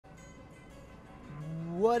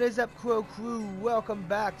What is up, Crow Crew? Welcome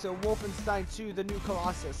back to Wolfenstein 2, the new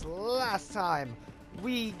Colossus. Last time,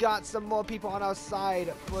 we got some more people on our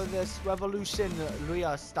side for this revolution we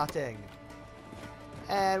are starting.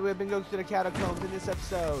 And we've been going through the catacombs in this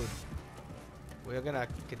episode. We're gonna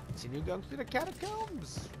continue going through the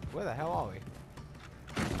catacombs. Where the hell are we?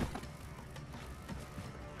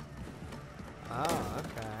 Oh,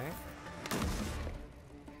 okay.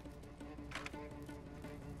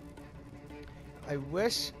 I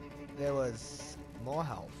wish there was more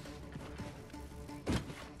health.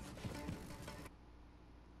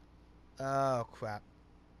 Oh crap.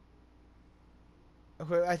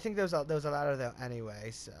 Okay, I think there was a ladder there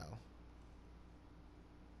anyway, so.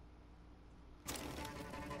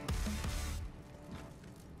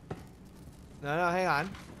 No, hang on.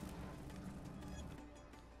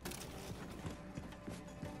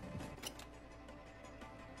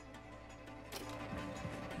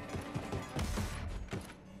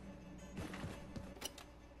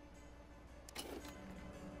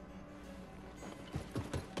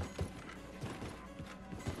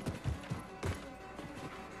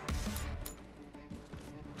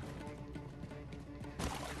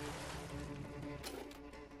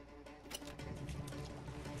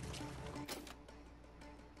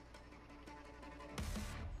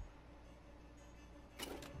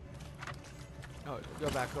 Oh, go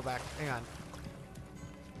back. Hang on.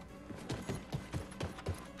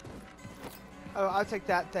 Oh, I'll take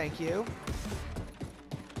that, thank you.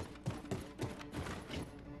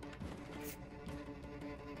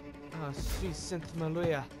 Oh, sweet synth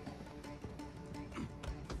Maluya.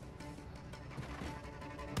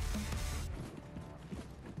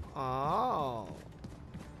 Oh.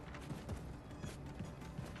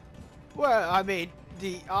 Well, I mean,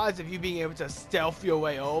 the odds of you being able to stealth your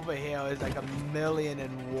way over here is like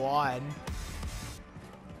 1,000,001.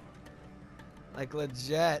 Like,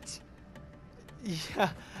 legit. Yeah.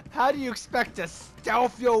 How do you expect to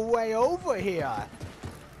stealth your way over here?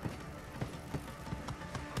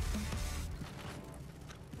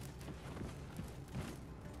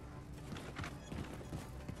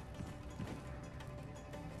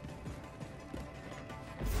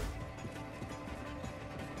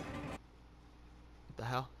 What the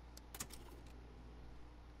hell?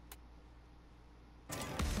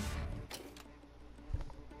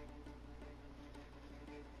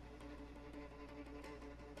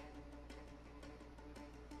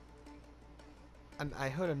 I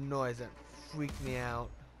heard a noise that freaked me out.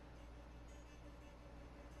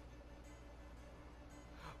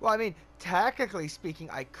 Well, I mean, technically speaking,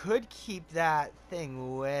 I could keep that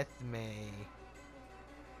thing with me.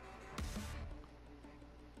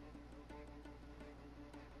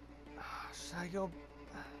 Should I go?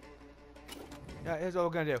 Yeah, here's what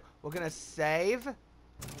we're gonna do. We're gonna save,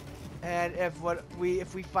 and if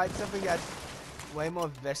we fight something that's way more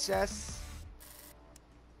vicious,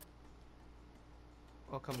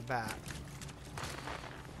 we'll come back.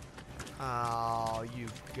 Oh, you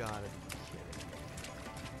gotta be kidding me.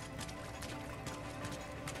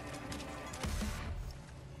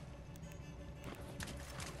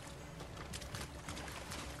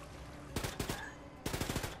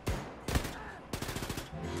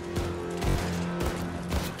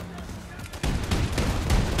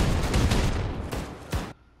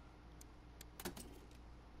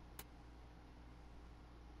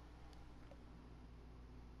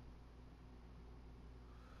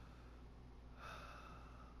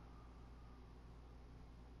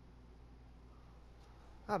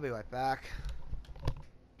 I'll be right back.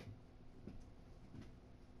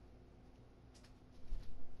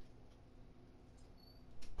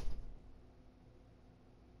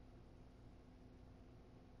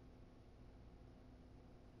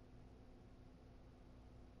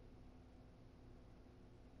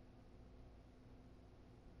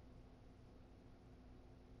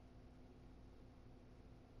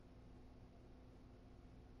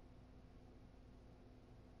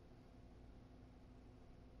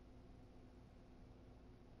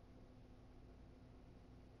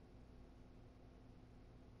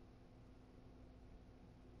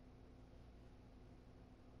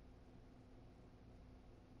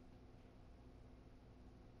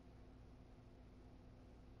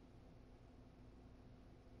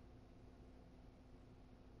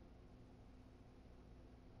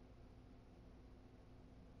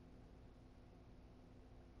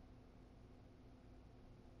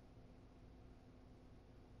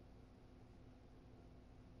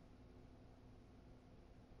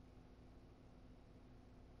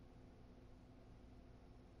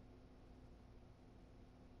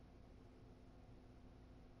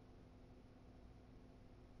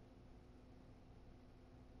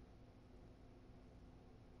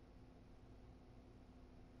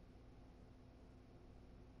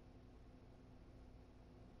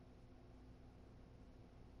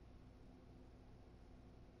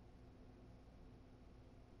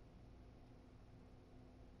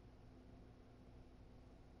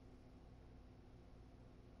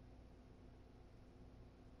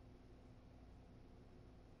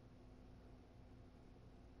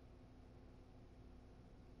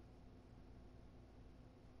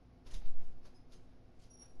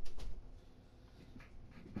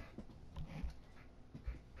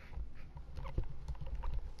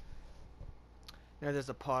 You know, there's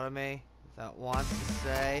a part of me that wants to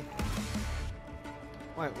say...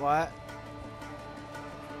 Wait, what?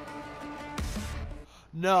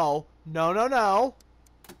 No. No, no, no.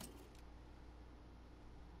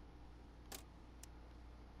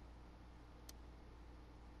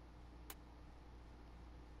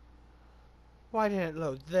 Why didn't it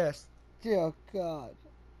load this? Dear God.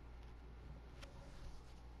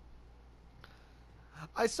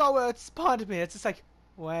 I saw where it spawned me. It's just like,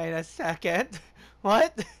 wait a second.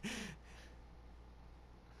 What?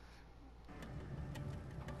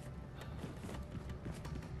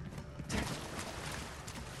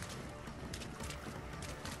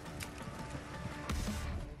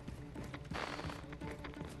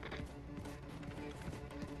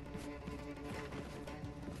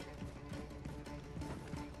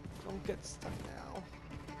 Don't get stuck now.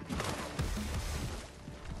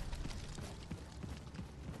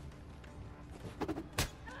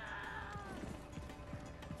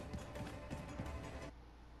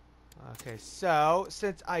 Okay, so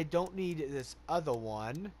since I don't need this other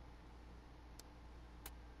one,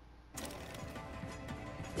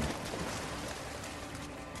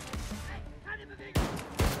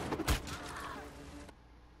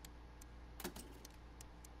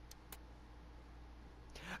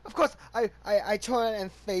 of course I turn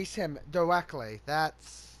and face him directly.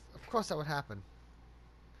 That's, of course, that would happen.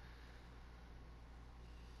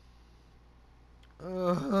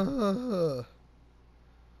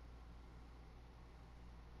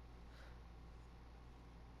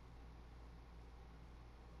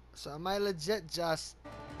 So am I legit just...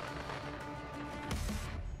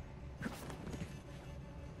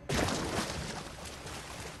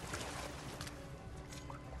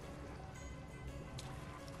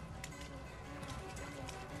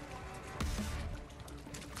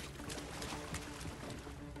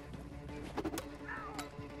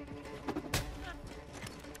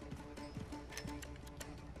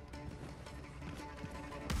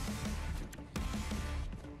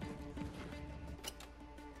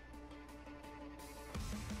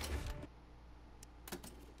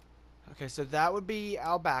 Okay, so that would be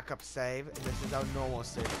our backup save, and this is our normal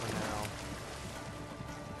save for now.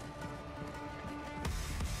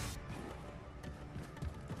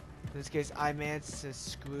 In this case, I managed to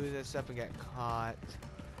screw this up and get caught.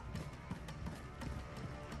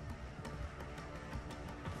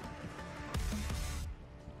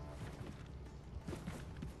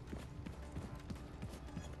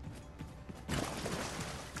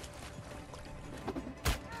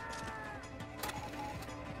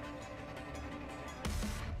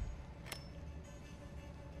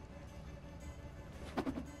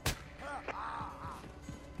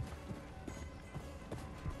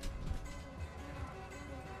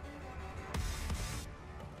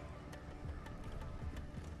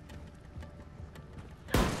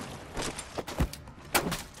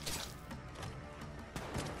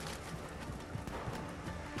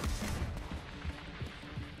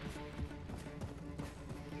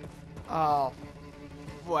 Oh,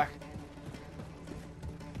 fuck.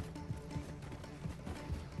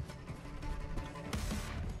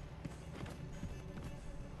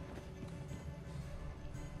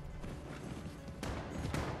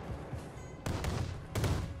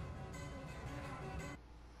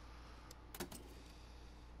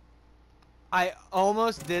 I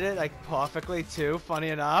almost did it, like, perfectly, too, funny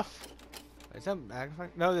enough. Is that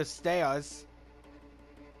magnifying? No, there's stairs.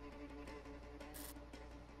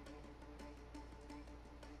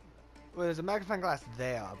 Well, there's a magnifying glass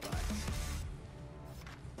there, but...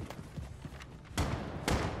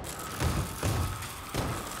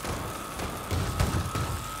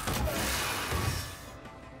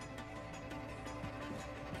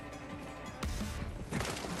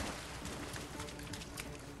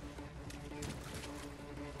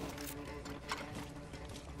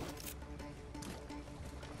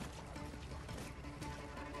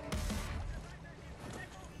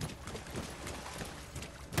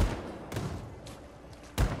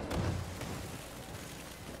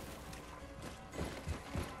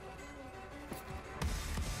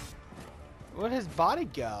 Where'd his body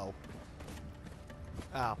go?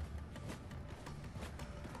 Oh.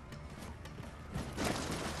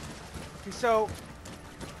 Okay, so,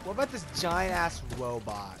 what about this giant-ass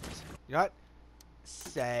robot? You know what?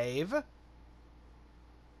 Save.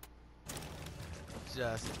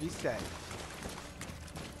 Just be safe.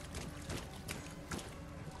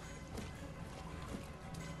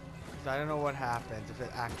 I don't know what happens if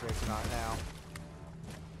it activates or not now.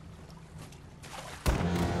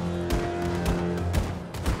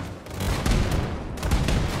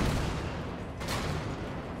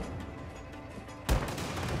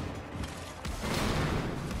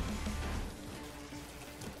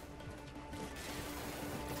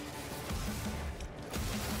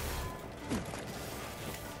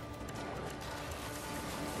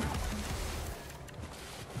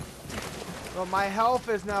 Well, my health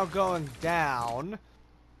is now going down.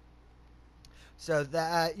 So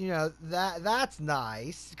that, you know, that's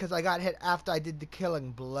nice. Because I got hit after I did the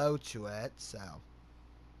killing blow to it, so.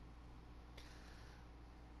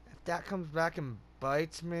 If that comes back and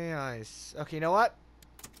bites me, okay, you know what?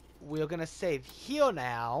 We're gonna save here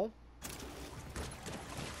now.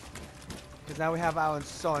 Because now we have our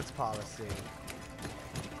insurance policy.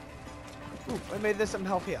 Ooh, I made this some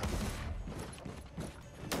health here.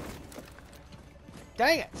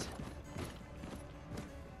 Dang it!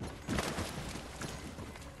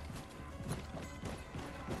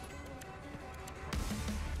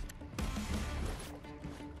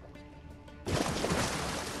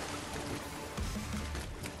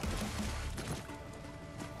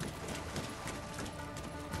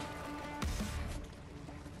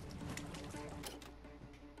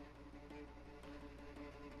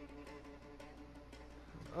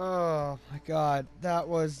 Oh my god, that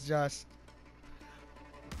was just...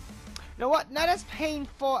 You know what? Not as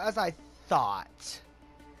painful as I thought.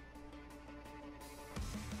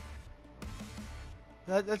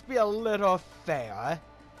 Let's be a little fair.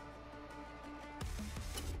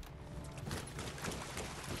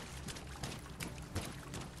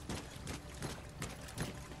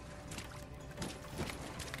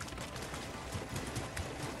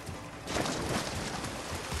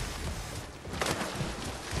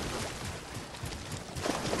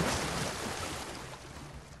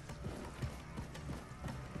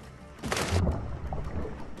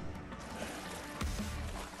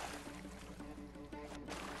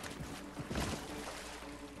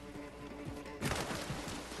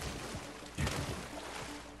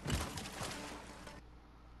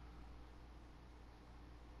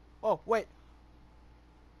 Oh, wait.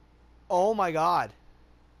 Oh my god.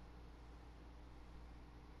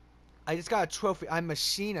 I just got a trophy. I'm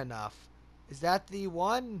machine enough. Is that the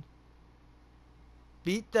one?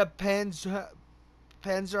 Beat the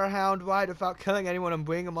Panzerhound wide without killing anyone and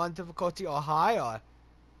bring him on difficulty or higher.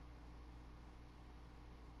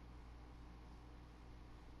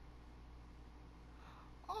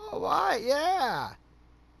 Alright, yeah.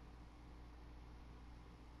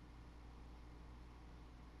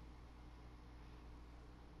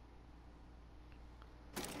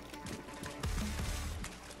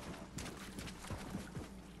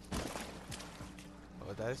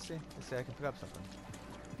 Oh, did I see? Let's see, I can pick up something.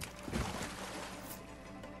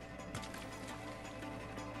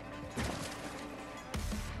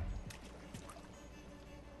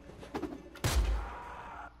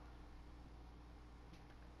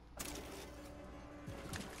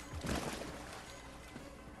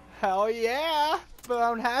 Hell yeah!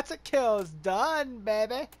 Brown hats at kills. Done,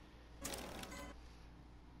 baby.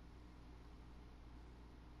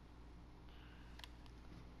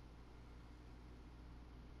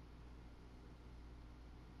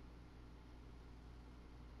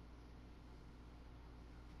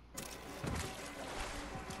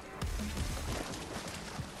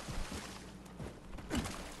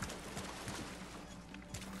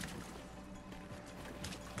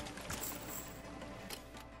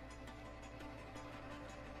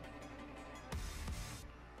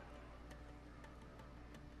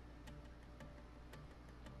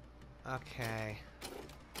 Okay.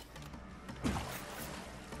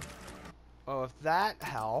 Oh, if that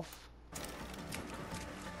health.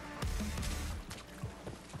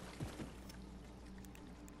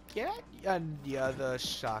 Get the other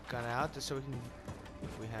shotgun out just so we can,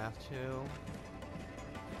 if we have to.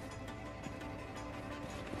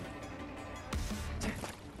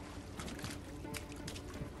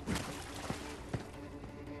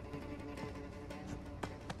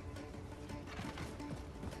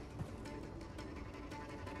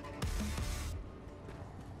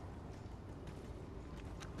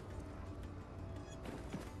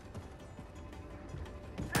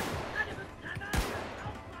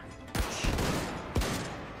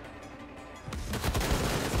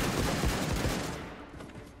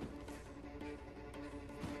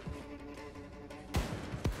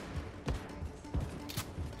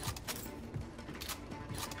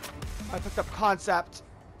 I picked up concept.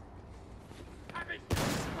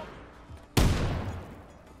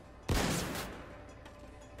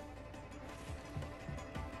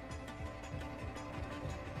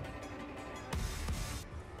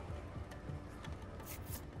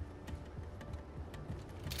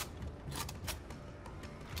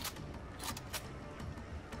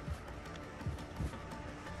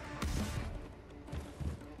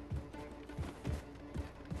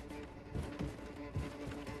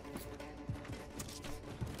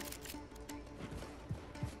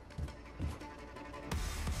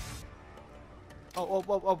 Oh,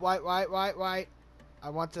 right. I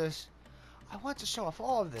want to show off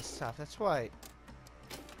all of this stuff. That's right.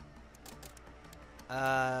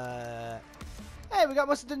 Hey, we got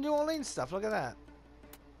most of the New Orleans stuff. Look at that.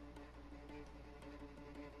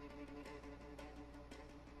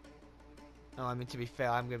 No, I mean, to be fair,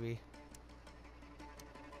 I'm gonna be...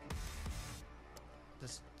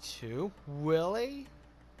 Just 2? Really?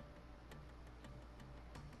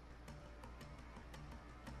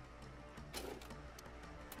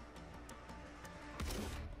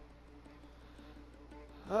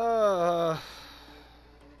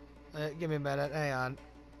 Give me a minute. Hang on.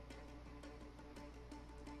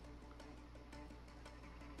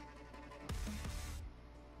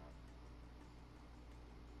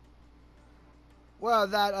 Well,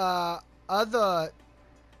 that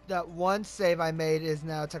one save I made is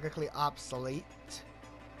now technically obsolete.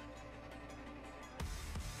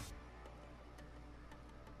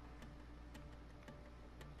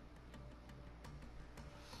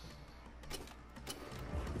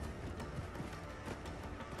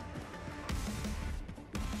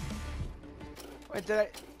 Wait,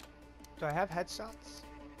 do I have headshots?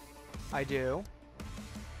 I do.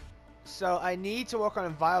 So I need to work on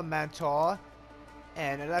environmental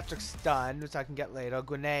and electric stun, which I can get later.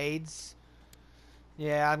 Grenades.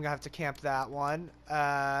 Yeah, I'm gonna have to camp that one.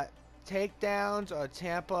 Takedowns or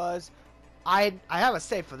tampas. I have a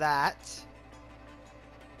save for that.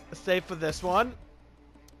 A save for this one.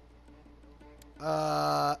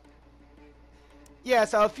 Yeah,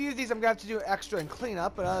 so a few of these I'm gonna have to do extra and clean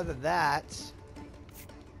up, but other than that.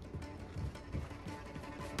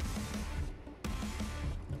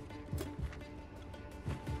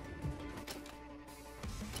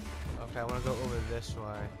 Okay, I want to go over this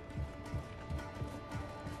way.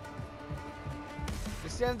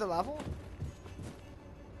 Is the end of the level?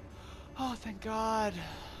 Oh, thank God.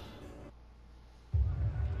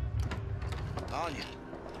 Anya.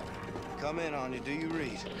 Come in, Anya. Do you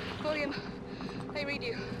read? William, I read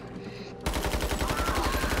you.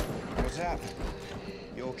 What's happened?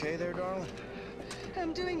 You okay there, darling?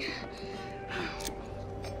 I'm doing...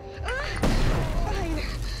 fine.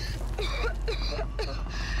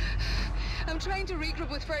 I'm trying to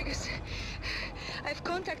regroup with Fergus. I've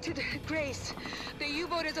contacted Grace. The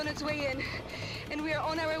U-boat is on its way in, and we are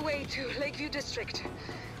on our way to Lakeview District.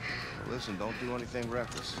 Listen, don't do anything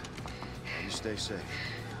reckless. You stay safe.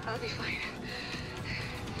 I'll be fine.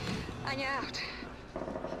 Anya out.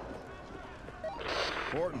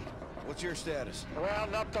 Horton, what's your status?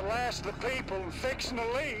 Rounding up the last of the people and fixing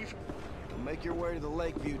to leave. Well, make your way to the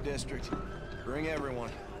Lakeview District. Bring everyone.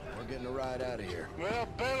 We're getting a ride out of here. Well,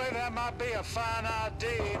 Billy, that might be a fine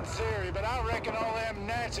idea in theory, but I reckon all them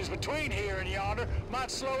Nazis between here and yonder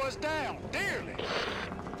might slow us down, dearly.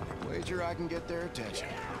 Wager I can get their attention.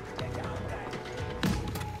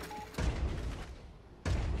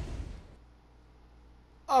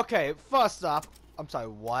 Okay, first off, I'm sorry,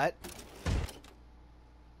 what?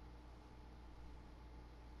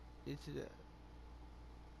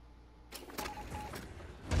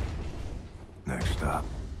 Next stop,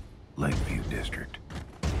 Lakeview District.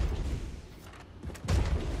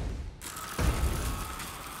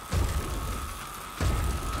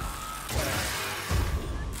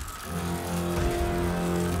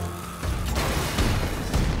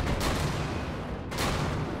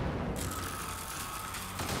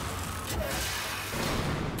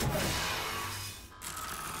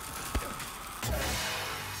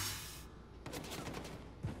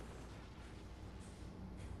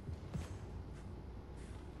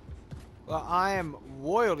 Well, I am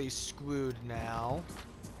royally screwed now.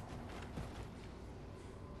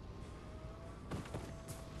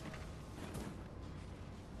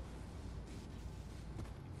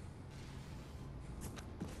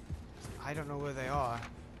 I don't know where they are.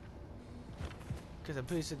 Because I'm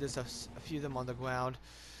pretty sure there's a few of them on the ground.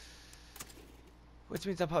 Which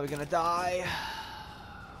means I'm probably gonna die.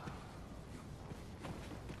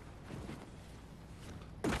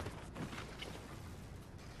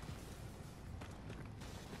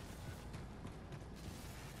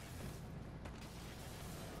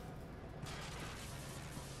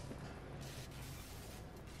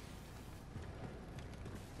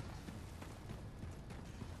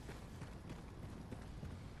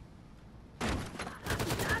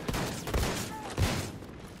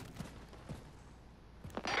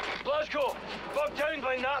 Glasgow, bogged down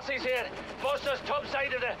by Nazis here. Lost us top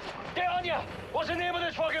side of the... Get on ya! What's the name of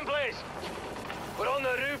this fucking place? We're on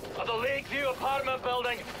the roof of the Lakeview apartment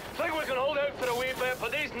building. Think we can hold out for a wee bit,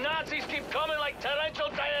 but these Nazis keep coming like torrential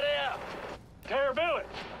diarrhea. Billy,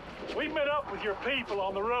 We've met up with your people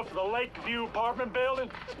on the roof of the Lakeview apartment building.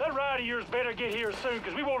 That ride of yours better get here soon,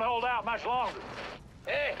 because we won't hold out much longer.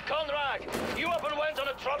 Hey, Conrad, you up and went on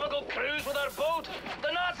a tropical cruise with our boat?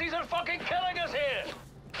 The Nazis are fucking killing us here!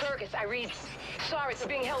 Fergus, I read. Sorry, we're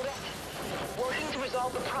being held up. Working to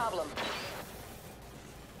resolve the problem.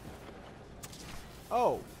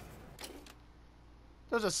 Oh.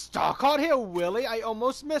 There's a stock out here, Willie. I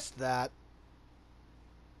almost missed that.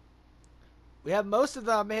 We have most of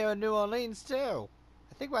them here in New Orleans, too.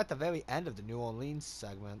 I think we're at the very end of the New Orleans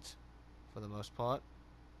segment, for the most part.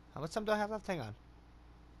 How much time do I have left? Hang on.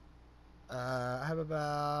 I have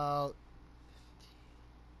about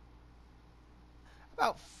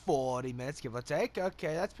 40 minutes, give or take.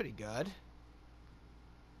 Okay, that's pretty good.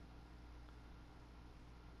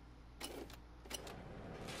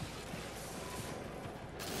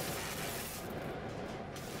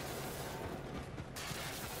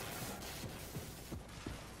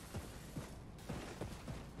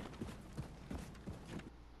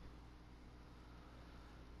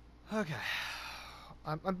 Okay.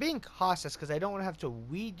 I'm being cautious because I don't want to have to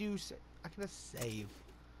redo. I can just save.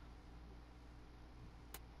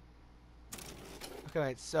 Okay,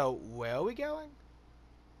 wait, so where are we going?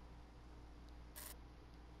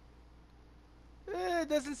 It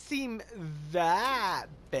doesn't seem that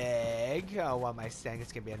big. Oh, what am I saying?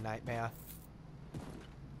 It's gonna be a nightmare.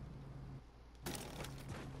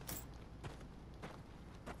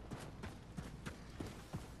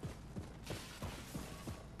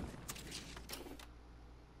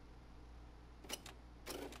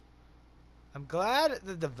 I'm glad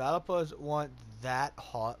the developers want that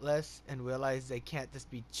heartless and realize they can't just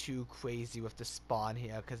be too crazy with the spawn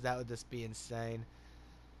here, because that would just be insane.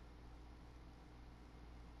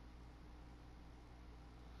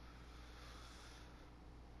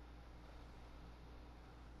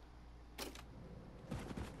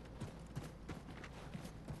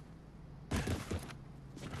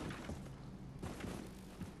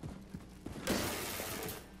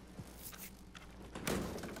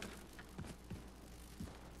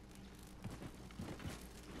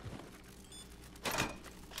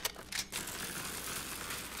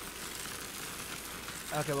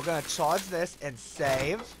 Okay, we're gonna charge this and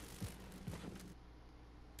save.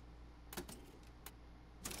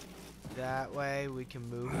 That way we can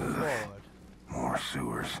move forward. More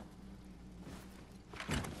sewers.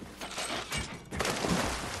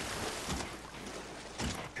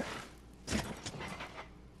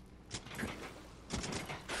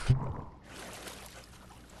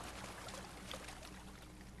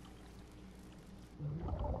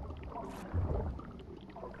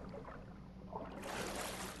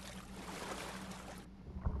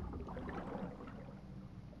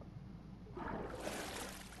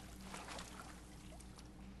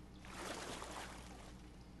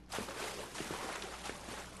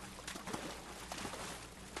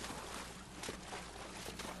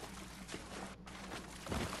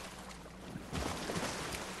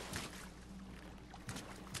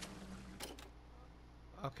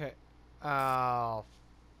 Okay. Oh.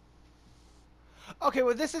 Okay,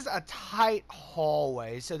 well this is a tight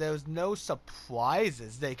hallway, so there was no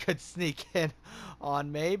surprises they could sneak in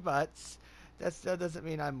on me, but that still doesn't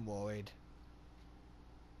mean I'm worried.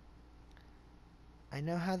 I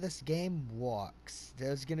know how this game works.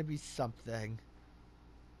 There's gonna be something.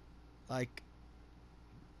 Like,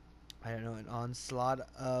 I don't know, an onslaught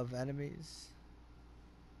of enemies.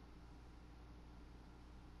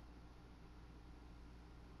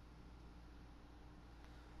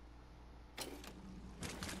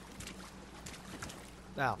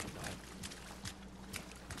 Now,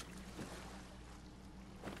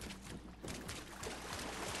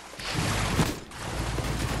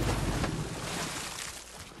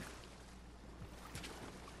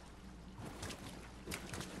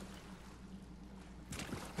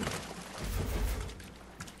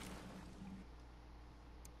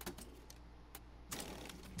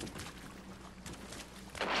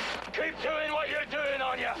 Keep doing what you're doing,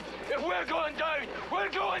 Anya! If we're going down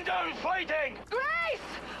fighting! Grace!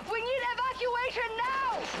 We need evacuation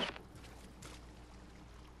now!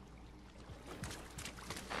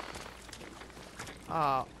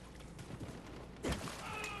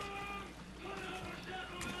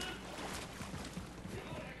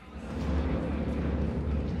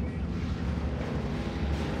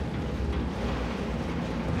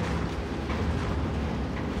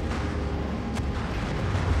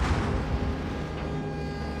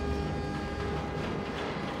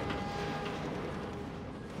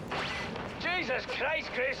 Jesus Christ,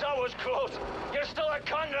 Grace, that was close. You're still a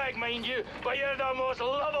Conrad, mind you, but you're the most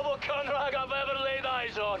lovable Conrad I've ever laid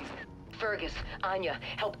eyes on. Fergus, Anya,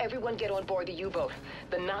 help everyone get on board the U-boat.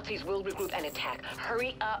 The Nazis will regroup and attack.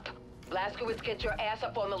 Hurry up! Blazkowicz, get your ass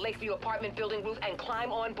up on the Lakeview apartment building roof and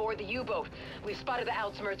climb on board the U-boat. We've spotted the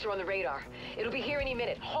Outsmerzer on the radar. It'll be here any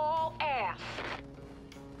minute. Haul ass!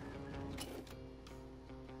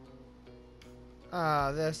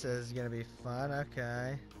 Oh, this is gonna be fun.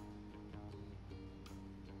 Okay.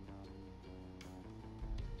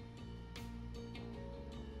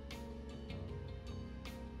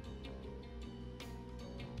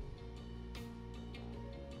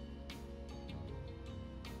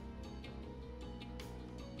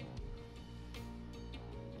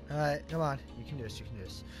 Alright, come on. You can do this, you can do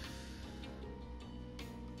this.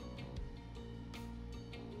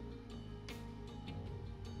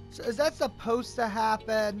 So is that supposed to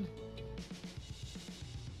happen?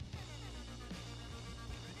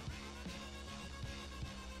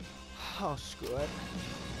 Oh, screw it.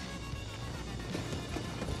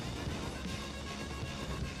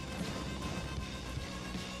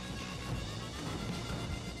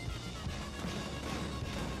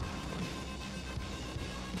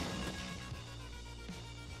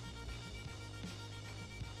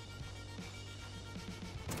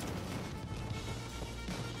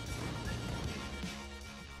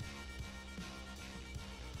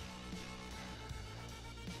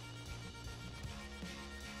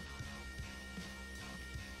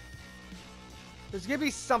 There's gonna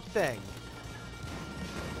be something.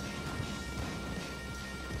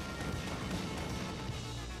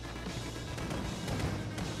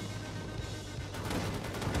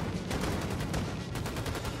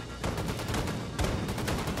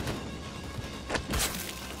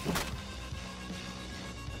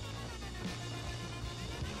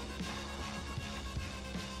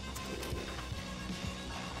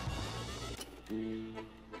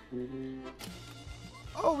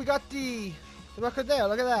 Oh, we got the record there.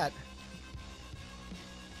 Look at that.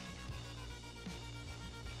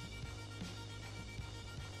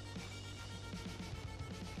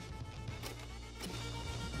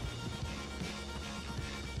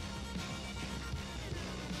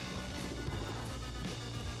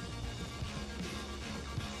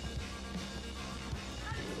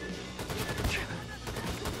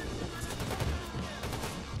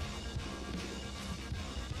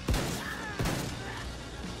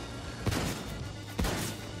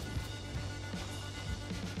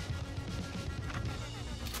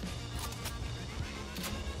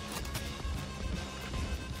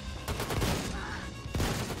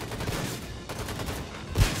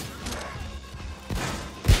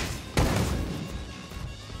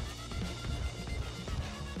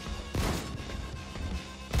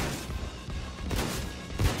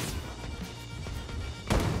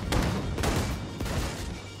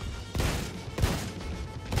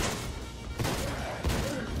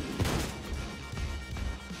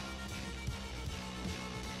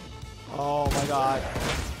 Oh my god.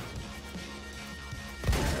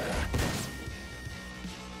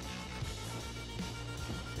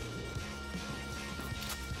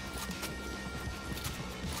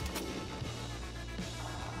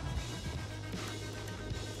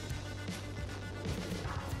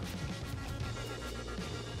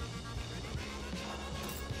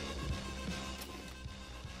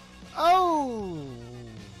 Oh,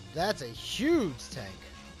 that's a huge tank.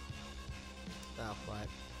 Oh, what?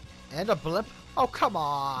 And a blimp? Oh, come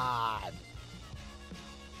on!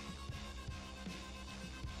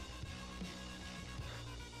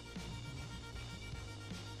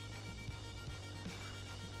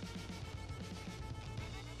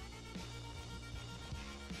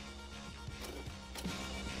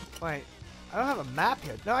 Wait, I don't have a map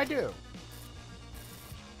here. No, I do.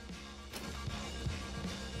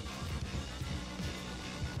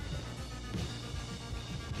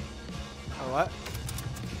 Oh, what?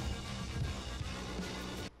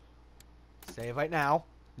 Save right now.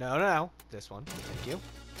 No, no, no. This one. Thank you.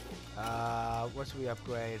 What should we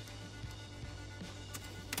upgrade?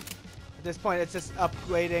 At this point, it's just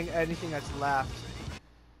upgrading anything that's left.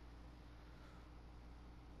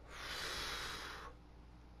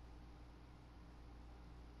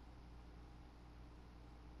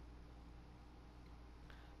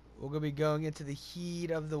 We're going to be going into the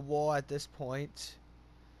heat of the war at this point.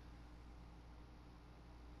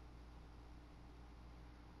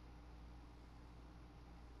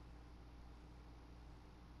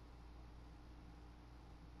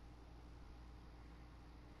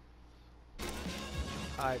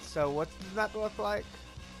 Alright, so what's the map look like?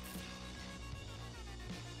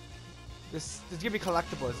 There's gonna be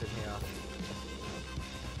collectibles in here.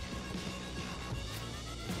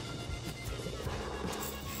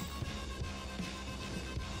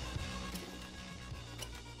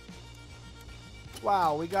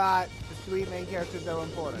 Wow, we got the 3 main characters that are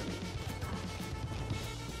important.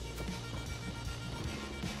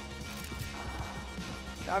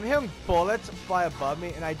 I'm hearing bullets fly above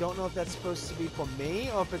me, and I don't know if that's supposed to be for me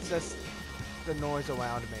or if it's just the noise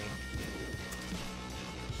around me.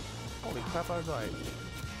 Holy crap, I was right.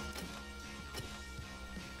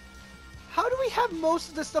 How do we have most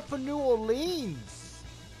of the stuff for New Orleans?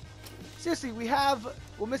 Seriously,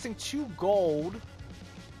 we're missing 2 gold.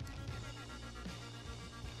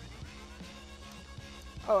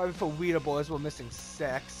 Oh, and for readables, we're missing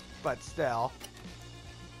 6, but still.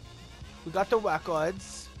 We got the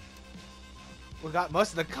records. We got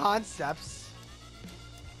most of the concepts.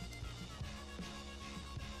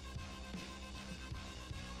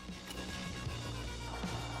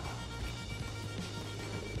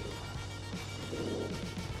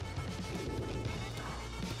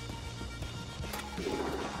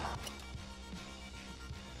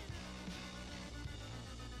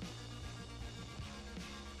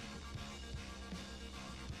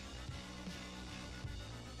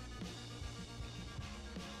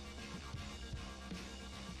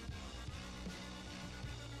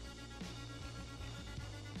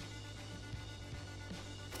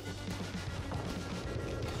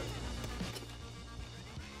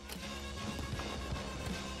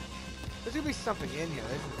 There's gonna be something in here,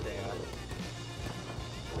 isn't there?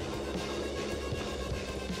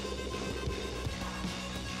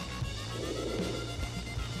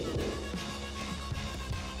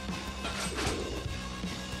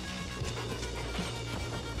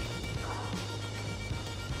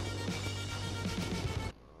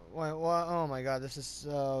 Wait, what? Oh my god, this is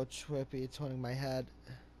so trippy. It's turning my head.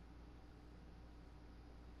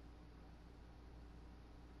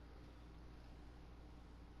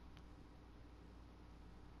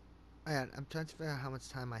 Man, I'm trying to figure out how much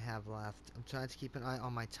time I have left. I'm trying to keep an eye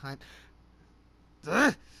on my time.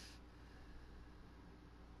 Ugh!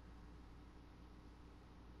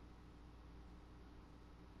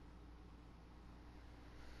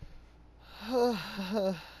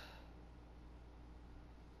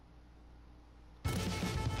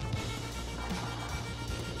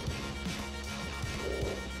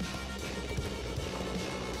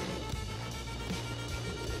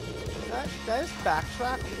 That is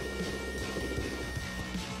backtrack.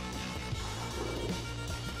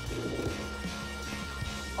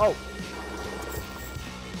 Oh.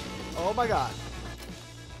 Oh my god.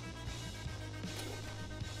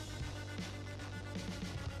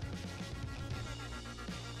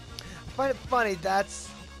 I find it funny, that's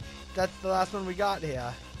the last one we got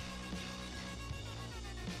here.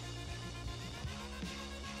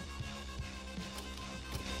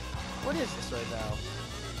 What is this right now?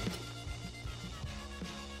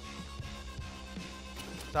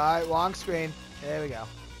 Sorry, wrong screen. There we go.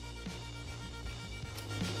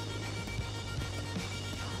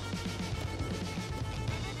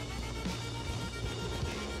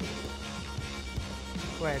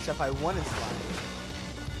 Wait, except I won in slime.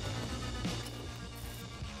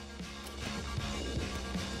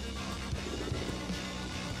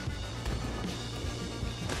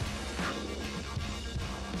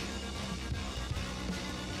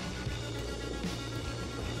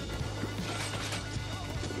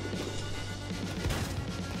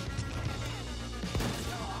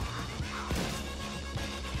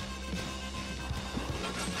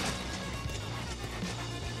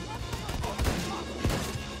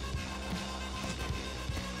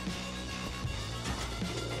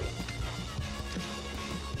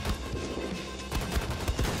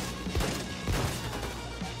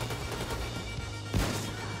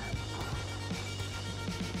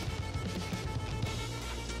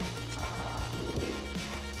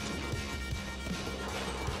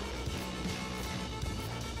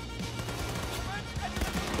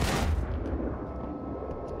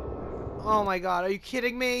 Oh my god, are you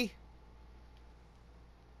kidding me?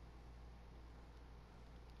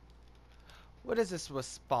 What does this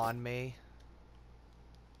respawn me?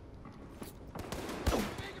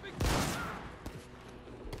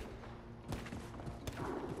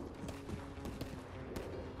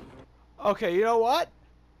 Okay, you know what?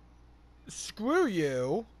 Screw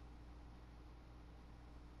you.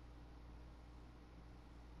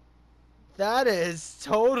 That is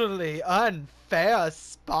totally unfair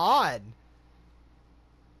spawn.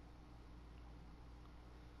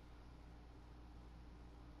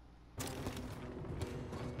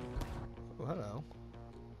 Oh, hello.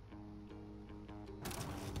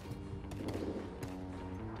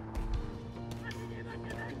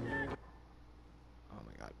 Oh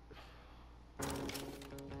my god.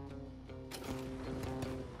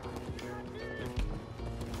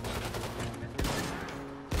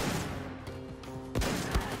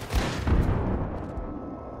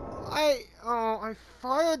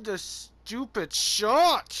 Answer the stupid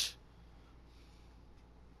shot!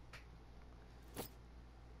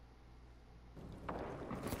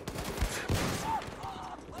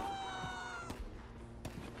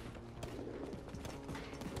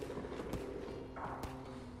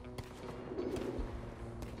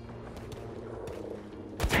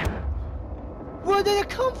 Where did it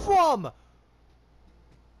come from?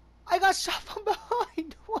 I got shot from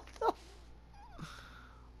behind. What the?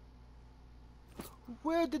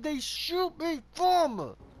 Where did they shoot me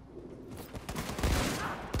from?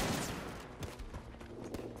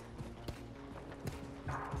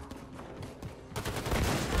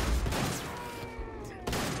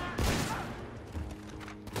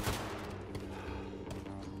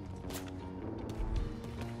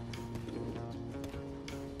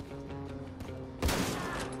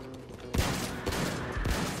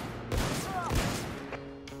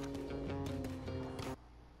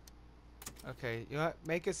 Okay, you know what?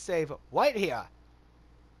 Make a save right here.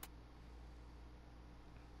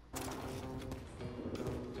 If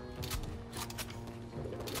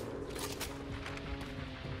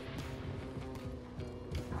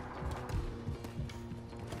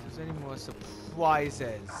there's any more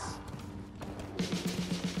surprises.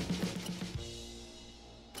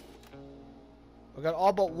 We got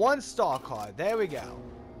all but one star card. There we go.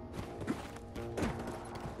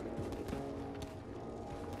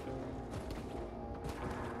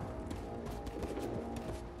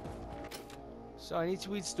 So I need to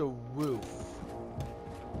reach the roof.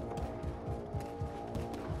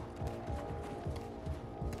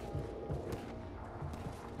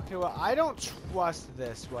 Okay, well, I don't trust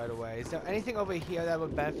this right away. Is there anything over here that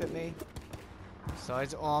would benefit me?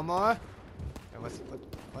 Besides armor? And what?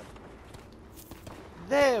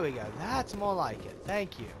 There we go. That's more like it.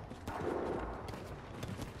 Thank you.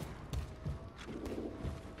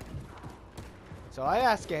 So I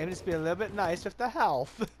asked game to just be a little bit nice with the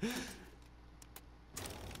health.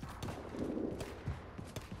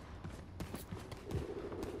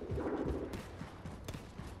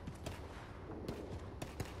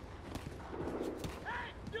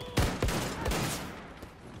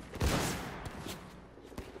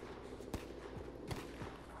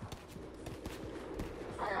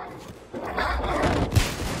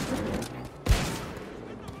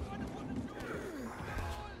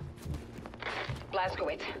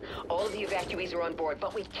 All of the evacuees are on board,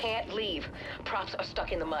 but we can't leave. Props are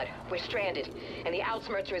stuck in the mud. We're stranded, and the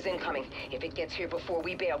Outsmerter is incoming. If it gets here before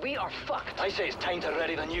we bail, we are fucked. I say it's time to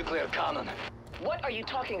ready the nuclear cannon. What are you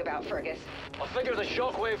talking about, Fergus? I figure the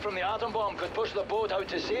shockwave from the atom bomb could push the boat out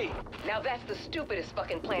to sea. Now that's the stupidest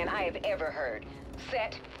fucking plan I have ever heard.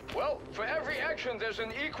 Set. Well, for every action, there's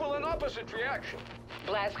an equal and opposite reaction.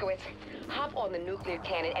 Blazkowicz, hop on the nuclear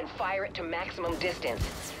cannon and fire it to maximum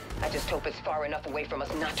distance. I just hope it's far enough away from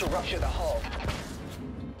us not to rupture the hull.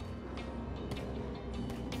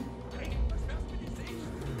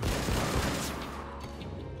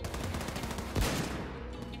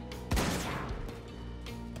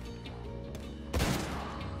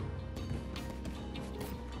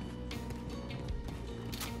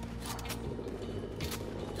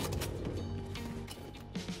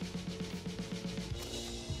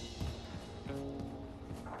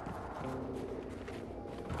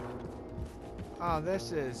 Oh,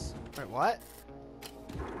 this is... Wait, what?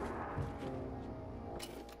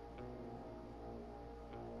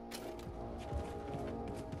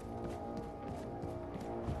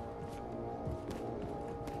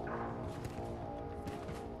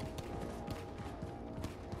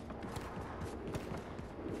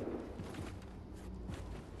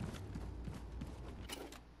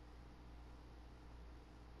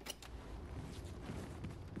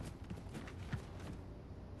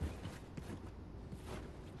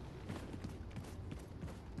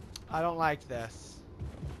 I don't like this.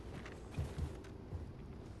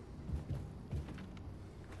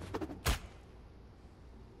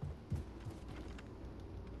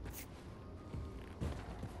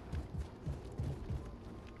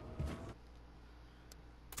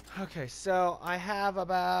 Okay, so I have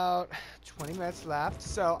about 20 minutes left,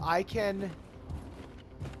 so I can...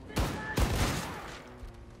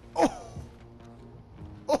 Oh!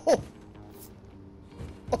 Oh!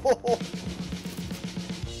 Oh!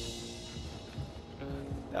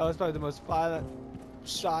 That was probably the most violent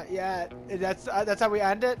shot yet. That's how we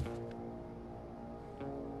end it?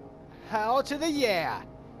 Hell to the yeah!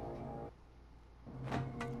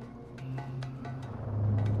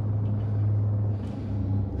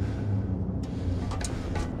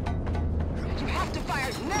 You have to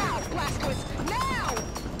fire now, Blazkowicz! Now!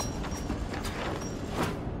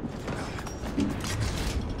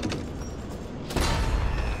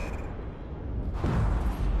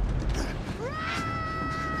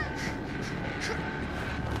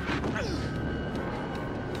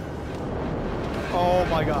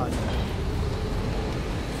 my god.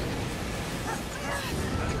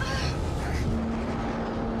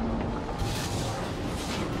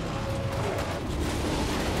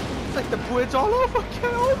 It's like the bridge all over again.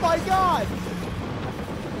 Oh my god.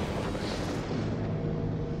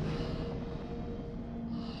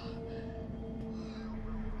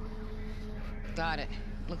 Got it.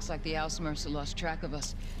 Looks like the Ausmercer lost track of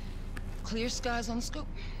us. Clear skies on the scope.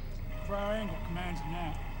 Friar Angle commands it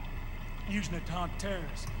now, using it to hunt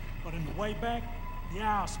terrorists. But in the way back, the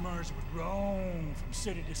Ausmercer would roam from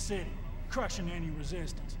city to city, crushing any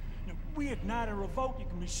resistance. Now, if we ignite a revolt, you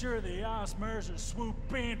can be sure the Ausmercer swoop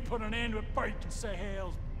in, put an end to it before you can say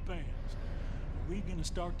hell's bells. If we're gonna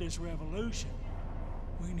start this revolution,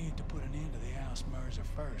 we need to put an end to the Ausmercer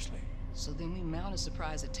firstly. So then we mount a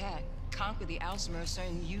surprise attack, conquer the Ausmercer,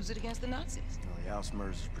 and use it against the Nazis. Well, the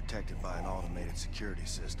Ausmercer is protected by an automated security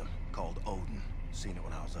system called Odin. Seen it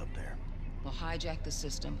when I was up there. We'll hijack the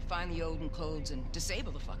system, find the Odin codes, and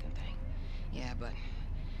disable the fucking thing. Yeah, but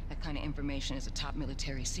that kind of information is a top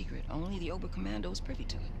military secret. Only the Oberkommando is privy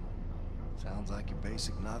to it. Sounds like your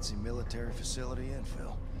basic Nazi military facility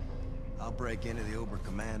infill. I'll break into the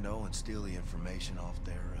Oberkommando and steal the information off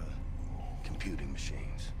their, computing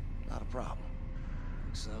machines. Not a problem.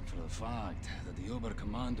 Except for the fact that the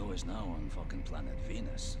Oberkommando is now on fucking planet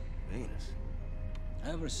Venus. Venus?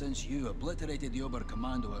 Ever since you obliterated the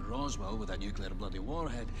Oberkommando at Roswell with a nuclear bloody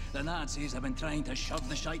warhead, the Nazis have been trying to shove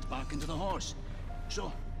the shite back into the horse.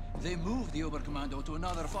 So, they moved the Oberkommando to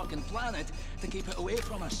another fucking planet to keep it away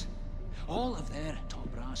from us. All of their top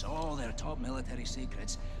brass, all their top military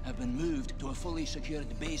secrets have been moved to a fully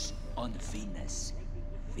secured base on Venus.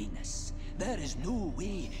 Venus. There is no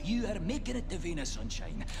way you are making it to Venus,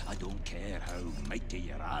 sunshine. I don't care how mighty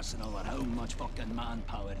your arsenal or how much fucking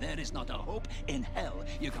manpower. There is not a hope in hell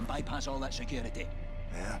you can bypass all that security.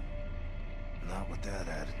 Yeah? Not with that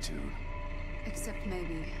attitude. Except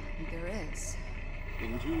maybe there is.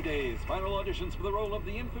 In 2 days, final auditions for the role of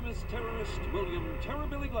the infamous terrorist William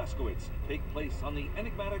Terrorbilly Blaskowitz take place on the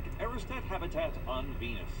enigmatic Aristat habitat on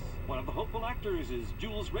Venus. One of the hopeful actors is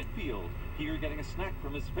Jules Redfield, here getting a snack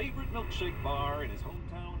from his favorite milkshake bar in his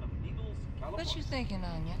hometown of Eagles, California. What you thinking,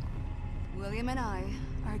 Anya? William and I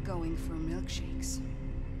are going for milkshakes.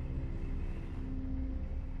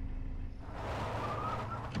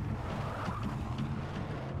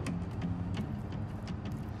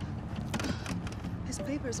 His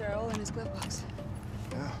papers are all in his glove box.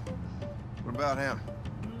 Yeah. What about him?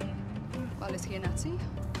 Well, is he a Nazi?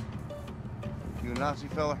 You a Nazi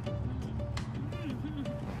fella?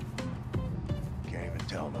 Can't even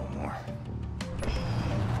tell no more.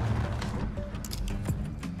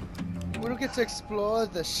 We don't get to explore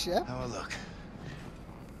the ship? How I look?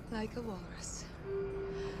 Like a walrus.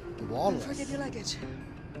 Walrus? Don't forget your luggage.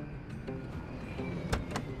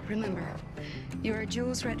 Remember, you're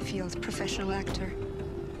Jules Redfield, professional actor,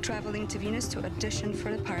 traveling to Venus to audition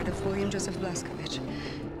for the part of William Joseph Blaskowitz.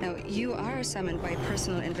 Now, you are summoned by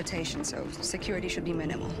personal invitation, so security should be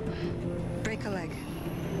minimal. Break a leg.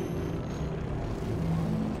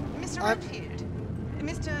 Mr. Redfield?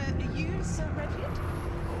 Mr. Jules Redfield?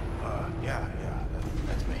 Yeah,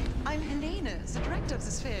 that's me. I'm Helena, the director of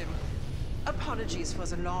this film. Apologies for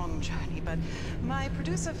the long journey, but my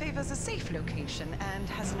producer favors a safe location and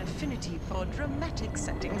has an affinity for dramatic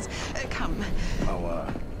settings. Come. Oh,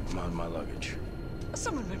 I'm on my luggage.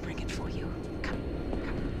 Someone will bring it for you. Come.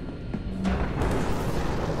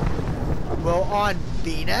 Well, on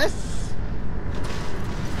Venus?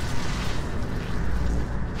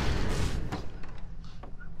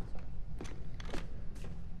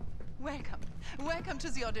 Welcome to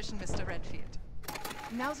the audition, Mr. Redfield.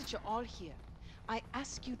 Now that you're all here, I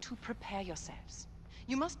ask you to prepare yourselves.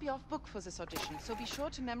 You must be off book for this audition, so be sure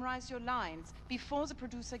to memorize your lines before the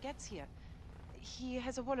producer gets here. He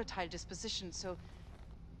has a volatile disposition, so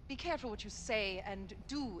be careful what you say and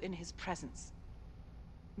do in his presence.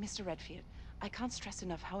 Mr. Redfield, I can't stress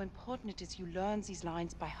enough how important it is you learn these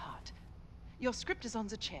lines by heart. Your script is on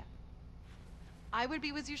the chair. I will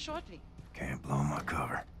be with you shortly. Can't blow my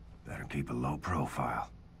cover. Better keep a low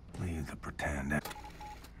profile. Leave the pretend.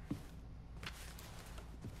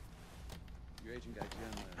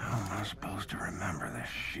 How am I supposed to remember this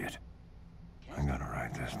shit? I gotta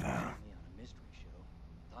write this down.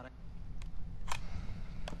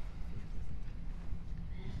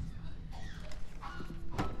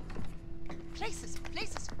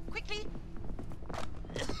 Places, quickly!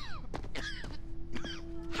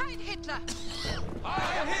 Heil Hitler!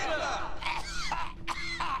 Heil Hitler!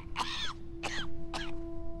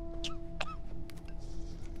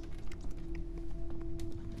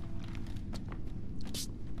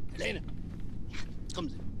 Helena, komm,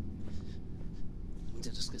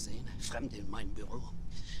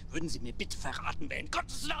 Würden Sie mir bitte verraten, wer in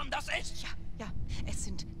Gottes Namen das ist? Ja, ja, es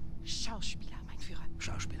sind Schauspieler, mein Führer.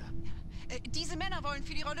 Schauspieler? Ja. Diese Männer wollen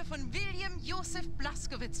für die Rolle von William Joseph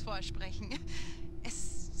Blaskowitz vorsprechen.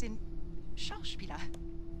 Es sind Schauspieler.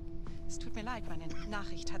 Es tut mir leid, meine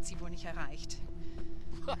Nachricht hat sie wohl nicht erreicht.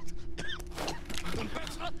 Was? Und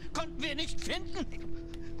bessere konnten wir nicht finden?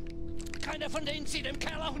 Keiner von denen sieht dem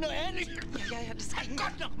Kerl auch nur ähnlich. Ja, das kriegen wir.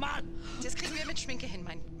 Gott nochmal! Das kriegen wir mit Schminke hin,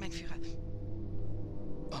 mein Führer.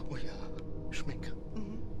 Oh ja, Schminke.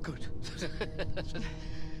 Gut.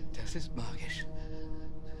 Das ist magisch.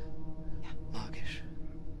 Ja. Magisch.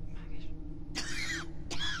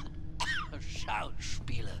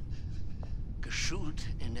 Schauspieler. Geschult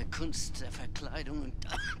in der Kunst der Verkleidung und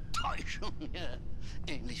Täuschung. Ja.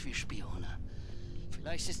 Ähnlich wie Spione.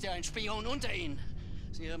 Vielleicht ist ja ein Spion unter Ihnen.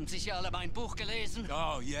 Sie haben sicher alle mein Buch gelesen.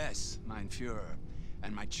 Oh, yes, mein Führer.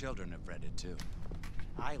 And my children have read it too.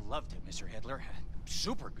 I loved it, Mr. Hitler.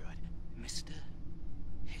 Super good. Mr.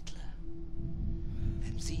 Hitler.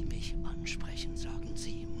 Wenn Sie mich ansprechen, sagen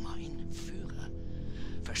Sie mein Führer.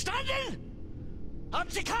 Verstanden? Haben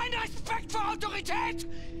Sie keinen Respekt vor Autorität?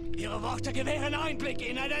 Ihre Worte gewähren Einblick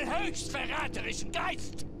in einen höchst verräterischen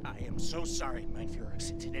Geist. I am so sorry, mein Führer.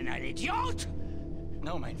 Sind Sie denn ein Idiot?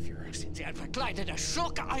 No, mein Führer. Sind Sie ein verkleideter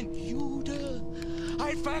Schurke, ein Jude?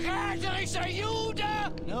 Ein verräterischer Jude?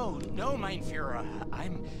 No, mein Führer.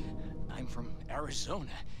 I'm from Arizona.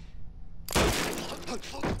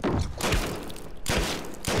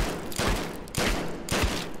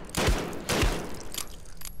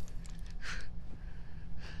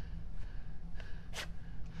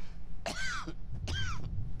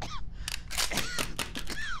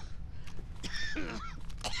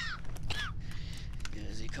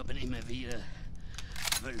 Sie kommen immer wieder.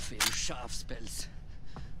 Wölfe im Schafspelz.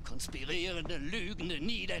 Konspirierende, lügende,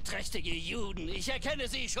 niederträchtige Juden. Ich erkenne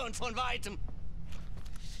sie schon von weitem.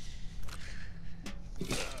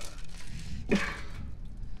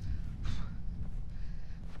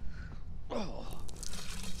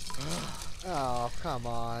 Oh, come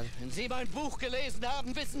on. Wenn Sie mein Buch gelesen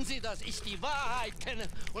haben, wissen Sie, dass ich die Wahrheit kenne.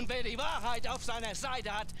 Und wer die Wahrheit auf seiner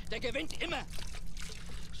Seite hat, der gewinnt immer.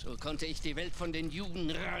 So konnte ich die Welt von den Juden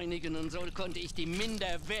reinigen und so konnte ich die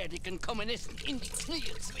minderwertigen Kommunisten in die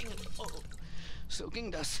Knie zwingen. Oh, so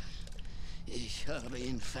ging das. Ich habe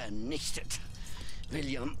ihn vernichtet.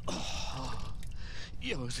 William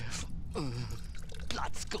Joseph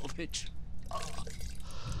Blaskowitz.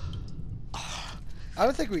 I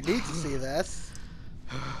don't think we need to see this.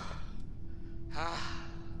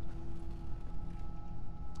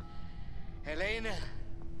 Helene.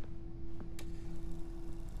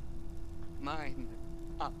 Mein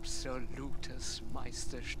absolutes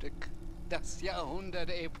Meisterstück. Das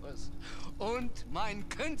Jahrhundert-Epos. Und mein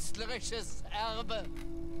künstlerisches Erbe.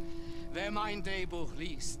 Wer mein Drehbuch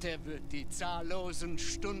liest, der wird die zahllosen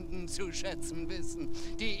Stunden zu schätzen wissen,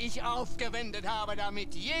 die ich aufgewendet habe,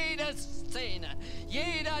 damit jede Szene,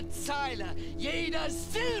 jeder Zeile, jeder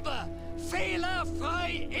Silbe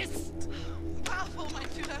fehlerfrei ist. Bravo, mein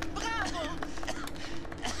Führer, bravo!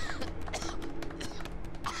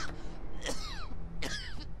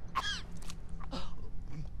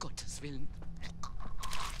 Um Gottes Willen.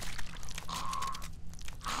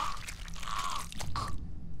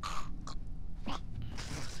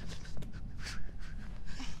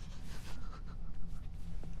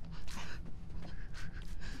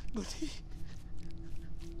 Mutti,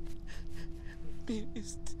 mir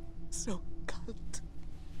ist so kalt.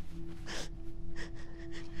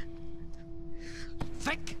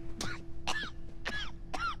 Weg!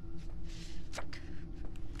 Weg!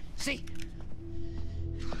 Sie!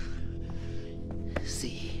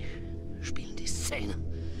 Sie spielen die Szene.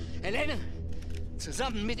 Helene,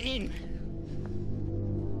 zusammen mit Ihnen.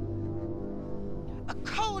 A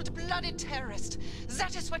cold-blooded terrorist.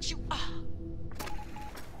 That is what you are.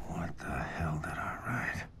 What the hell did I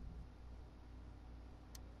write?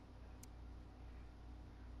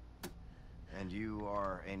 And you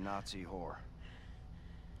are a Nazi whore.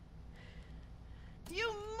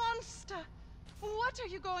 You monster! What are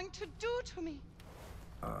you going to do to me?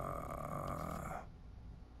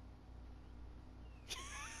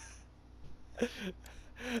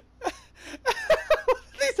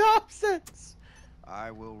 These options!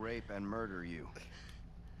 I will rape and murder you.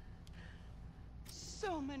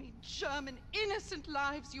 So many German innocent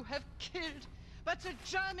lives you have killed, but the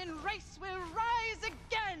German race will rise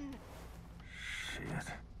again! Shit.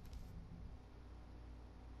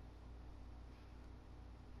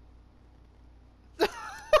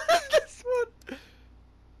 This one!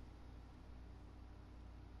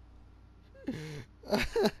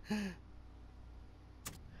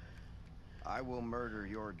 I will murder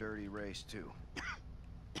your dirty race, too.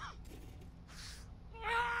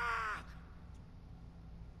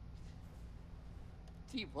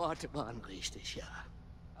 Die Worte waren richtig, ja.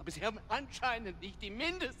 Aber Sie haben anscheinend nicht die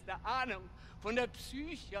mindeste Ahnung von der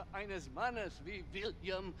Psyche eines Mannes wie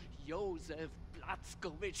William Joseph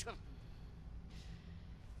Blazkowicz.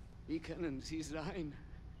 Wie können Sie sein,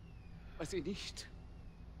 was Sie nicht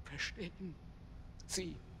verstehen?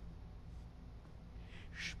 Sie.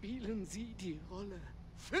 Spielen Sie die Rolle.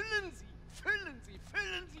 Füllen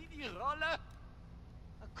Sie die Rolle.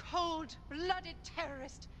 A cold-blooded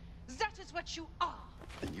terrorist. That is what you are.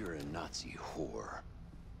 And you're a Nazi whore.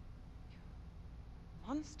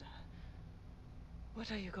 Monster.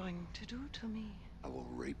 What are you going to do to me? I will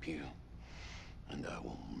rape you, and I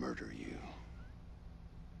will murder you.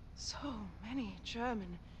 So many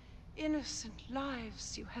German, innocent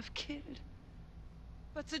lives you have killed.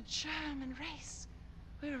 But the German race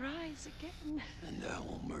will rise again. And I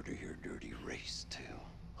will murder your dirty race, too.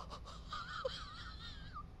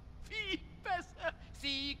 Viel besser.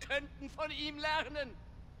 Sie könnten von ihm lernen.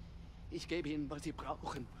 Ich gebe Ihnen, was Sie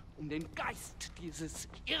brauchen, um den Geist dieses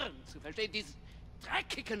Irren zu verstehen, dieses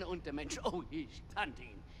dreckigen Untermensch. Oh, ich kannte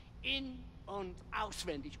ihn in- und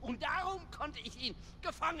auswendig. Und darum konnte ich ihn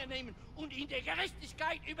gefangen nehmen und ihn der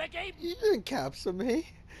Gerechtigkeit übergeben. You didn't capture me.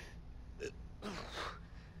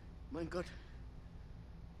 Mein Gott,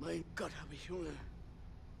 habe ich Hunger.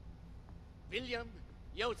 William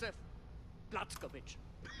Joseph Blazkowicz.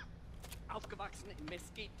 Aufgewachsen in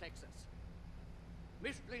Mesquite, Texas.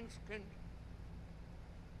 Mischlingskind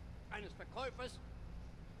eines Verkäufers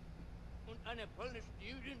und einer polnischen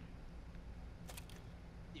Jüdin.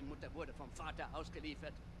 Die Mutter wurde vom Vater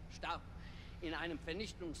ausgeliefert, starb in einem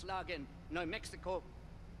Vernichtungslager in Neumexiko.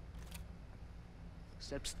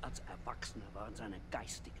 Selbst als Erwachsener waren seine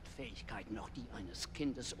geistigen Fähigkeiten noch die eines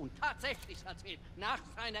Kindes. Und tatsächlich, als wir nach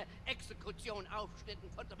seiner Exekution aufschnitten,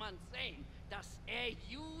 konnte man sehen, dass er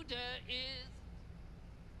Jude ist.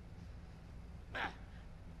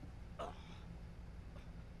 Oh.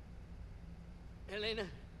 Helene,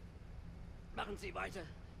 machen Sie weiter.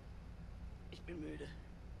 Ich bin müde.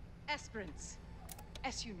 Aspirants,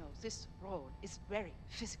 as you know, this role is very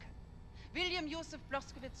physical. William Joseph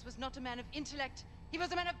Blazkowicz was not a man of intellect. He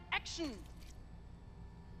was a man of action.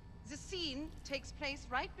 The scene takes place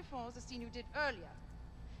right before the scene you did earlier.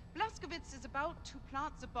 Blazkowicz is about to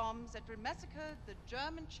plant the bombs that will massacre the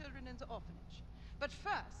German children in the orphanage. But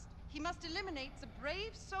first, he must eliminate the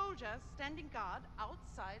brave soldiers standing guard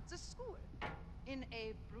outside the school in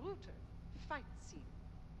a brutal fight scene.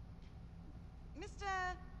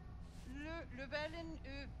 Mr.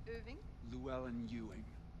 Llewellyn-Ewing? Llewellyn-Ewing.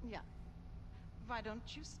 Yeah. Why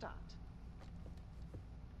don't you start?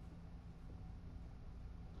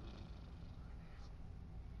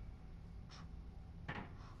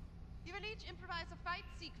 You will each improvise a fight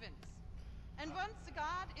sequence. And once the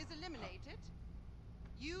guard is eliminated,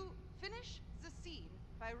 you finish the scene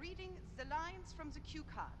by reading the lines from the cue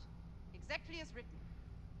card, exactly as written.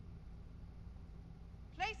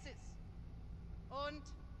 Places. Und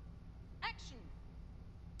action.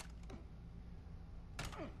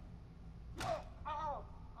 Oh,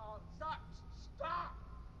 stop!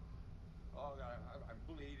 Oh, God, I'm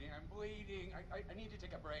bleeding. I need to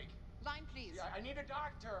take a break. Line, please. Yeah, I need a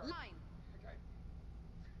doctor. Line. Okay.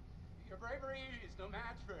 Your bravery is no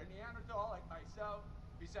match for a Neanderthal like myself.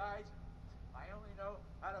 Besides, I only know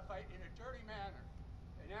how to fight in a dirty manner.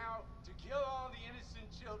 And now, to kill all the innocent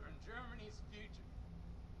children, Germany's future.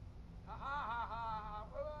 Ha ha ha ha!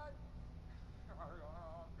 What?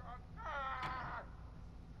 Oh, God. Ah!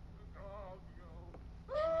 Oh, no.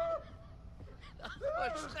 Das war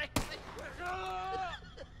schrecklich.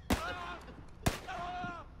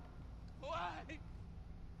 Why?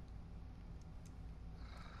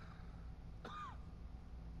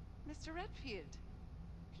 Mr. Redfield,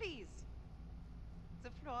 please. The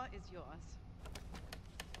floor is yours.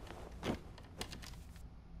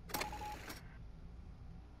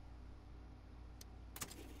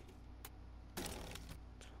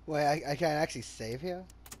 Wait, I can't actually save here?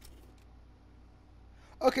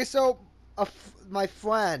 Okay, so my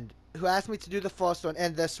friend who asked me to do the first one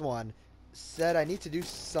and this one said I need to do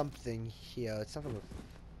something here. It's something with...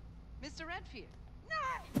 Mr. Redfield.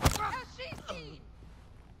 No! She's seen!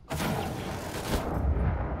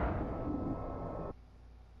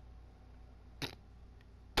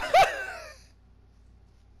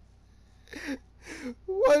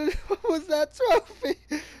 What was that trophy?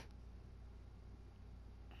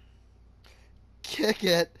 Kick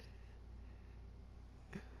it.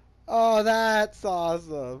 Oh, that's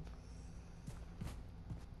awesome.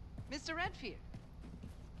 Mr. Redfield.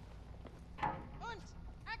 Und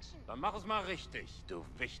action. Dann mach es mal richtig, du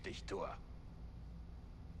Wichtigtuer.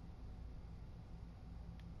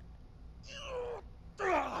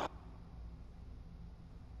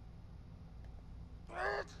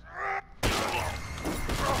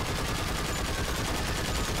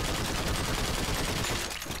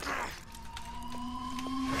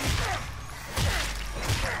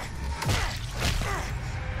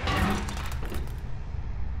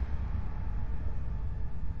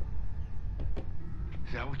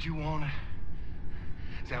 Is that what you wanted?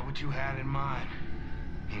 Is that what you had in mind?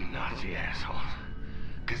 You Nazi assholes.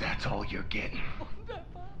 Because that's all you're getting.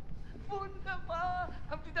 Wunderbar, wunderbar.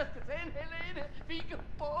 Haben Sie das gesehen, Helene? Wie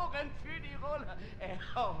geboren für die Rolle. Er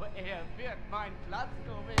wird mein Platz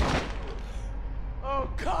gewinnen. Oh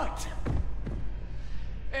Gott!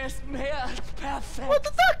 Er ist mehr als perfekt. What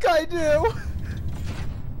did that guy do?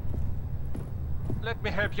 Let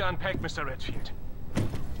me help you unpack, Mr. Redfield.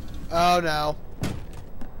 Oh no.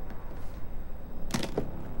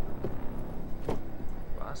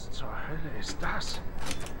 Was zur Hölle ist das?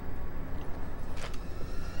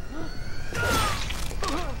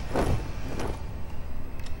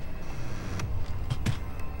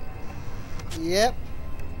 Yep.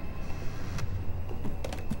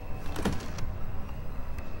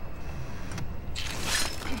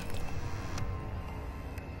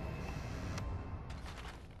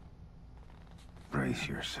 Brace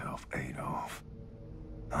yourself, Adolf.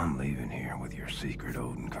 I'm leaving here with your secret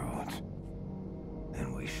Odin codes.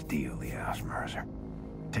 Then we steal the Ausmerzer,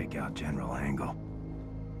 take out General Angle,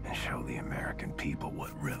 and show the American people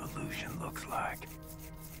what revolution looks like.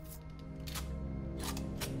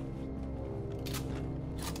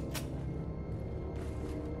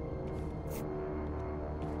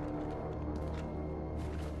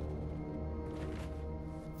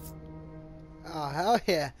 Oh, hell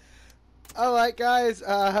yeah. Alright, guys.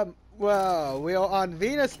 Well, we are on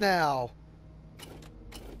Venus now.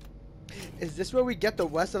 Is this where we get the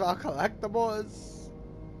rest of our collectibles?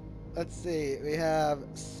 Let's see. We have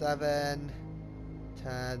 7,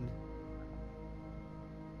 10.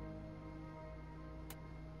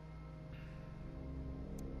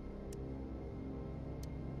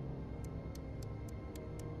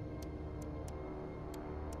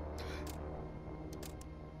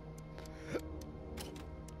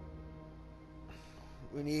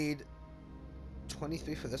 We need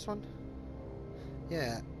 23 for this one?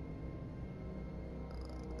 Yeah.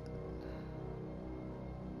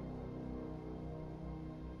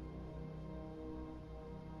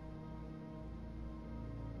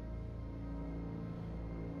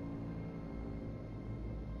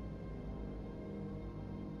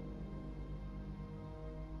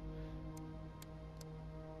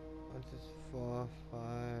 One, two, 4, 5,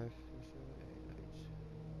 6, 7, 8, 9.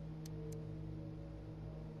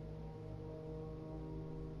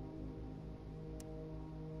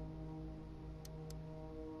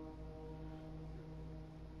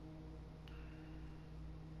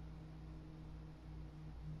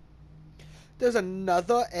 There's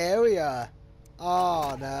another area.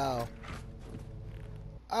 Oh no.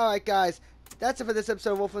 Alright guys, that's it for this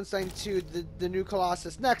episode of Wolfenstein 2, the new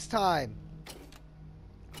Colossus. Next time,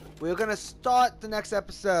 we're gonna start the next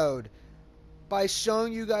episode by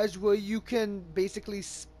showing you guys where you can basically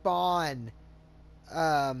spawn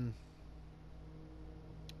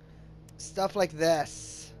stuff like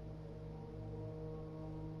this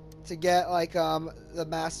to get like the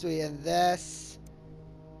mastery in this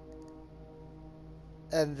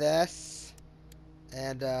and this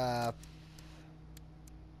and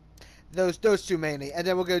those two mainly, and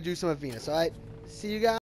then we're gonna do some of Venus. All right, see you guys.